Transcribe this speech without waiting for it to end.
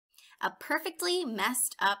A perfectly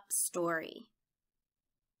messed up story.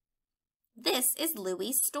 This is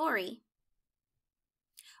Louie's story.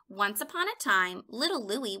 Once upon a time, little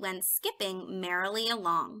Louie went skipping merrily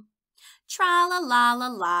along.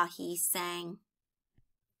 Tra-la-la-la-la, he sang.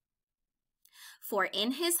 For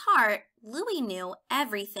in his heart, Louie knew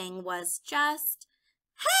everything was just,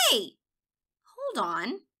 "Hey! Hold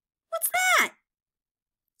on. What's that?"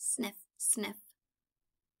 Sniff, sniff.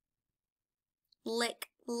 Lick,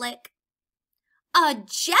 lick. A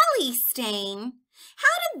jelly stain? How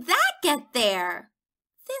did that get there?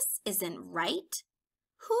 This isn't right.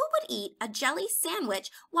 Who would eat a jelly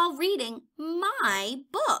sandwich while reading my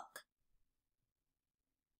book?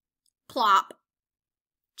 Plop.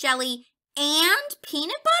 Jelly and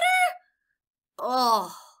peanut butter?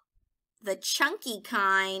 Oh, the chunky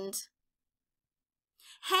kind.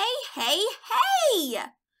 Hey, hey, hey!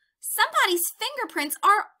 Somebody's fingerprints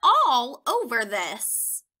are all over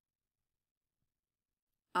this.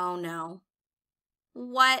 Oh no.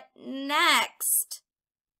 What next?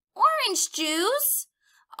 Orange juice?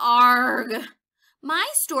 Arg! My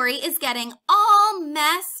story is getting all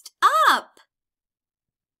messed up.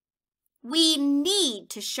 We need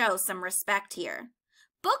to show some respect here.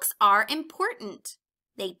 Books are important.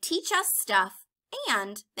 They teach us stuff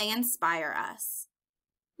and they inspire us.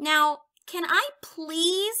 Now, can I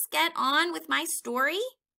please get on with my story?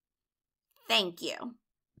 Thank you.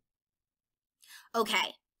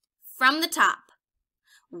 Okay, from the top.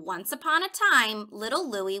 Once upon a time, little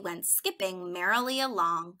Louie went skipping merrily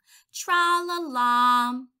along.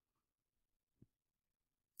 Tra-la-la,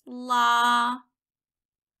 la.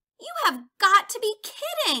 You have got to be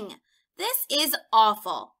kidding. This is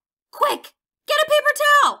awful. Quick, get a paper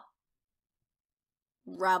towel.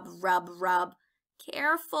 Rub, rub, rub.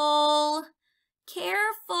 Careful,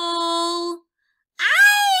 careful.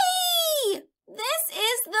 Aye! This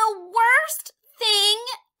is the worst thing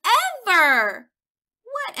ever.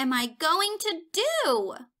 What am I going to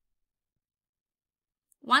do?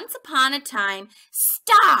 Once upon a time,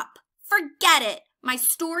 stop! Forget it. My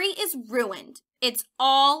story is ruined. It's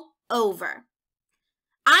all over.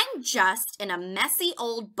 I'm just in a messy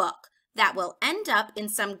old book that will end up in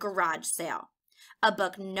some garage sale. A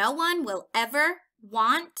book no one will ever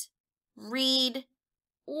want, read,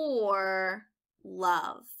 or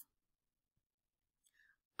love.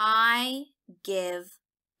 I give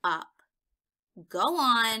up. Go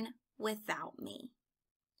on without me.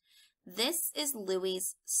 This is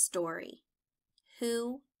Louie's story.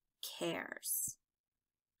 Who cares?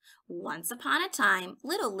 Once upon a time,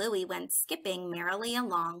 little Louie went skipping merrily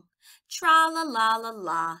along.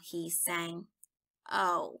 Tra-la-la-la-la, he sang.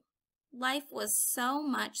 Oh, life was so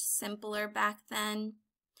much simpler back then.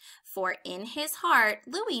 For in his heart,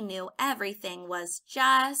 Louie knew everything was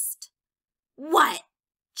just... What?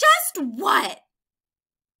 Just what?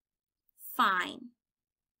 Fine.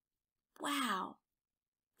 Wow,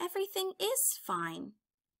 everything is fine.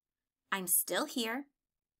 I'm still here.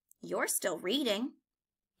 You're still reading.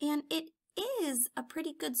 And it is a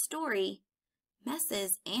pretty good story,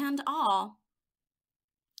 messes and all.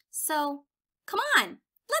 So, come on,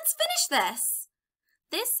 let's finish this.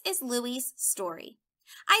 This is Louie's story.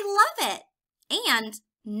 I love it, and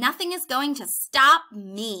nothing is going to stop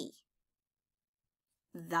me.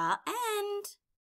 The end.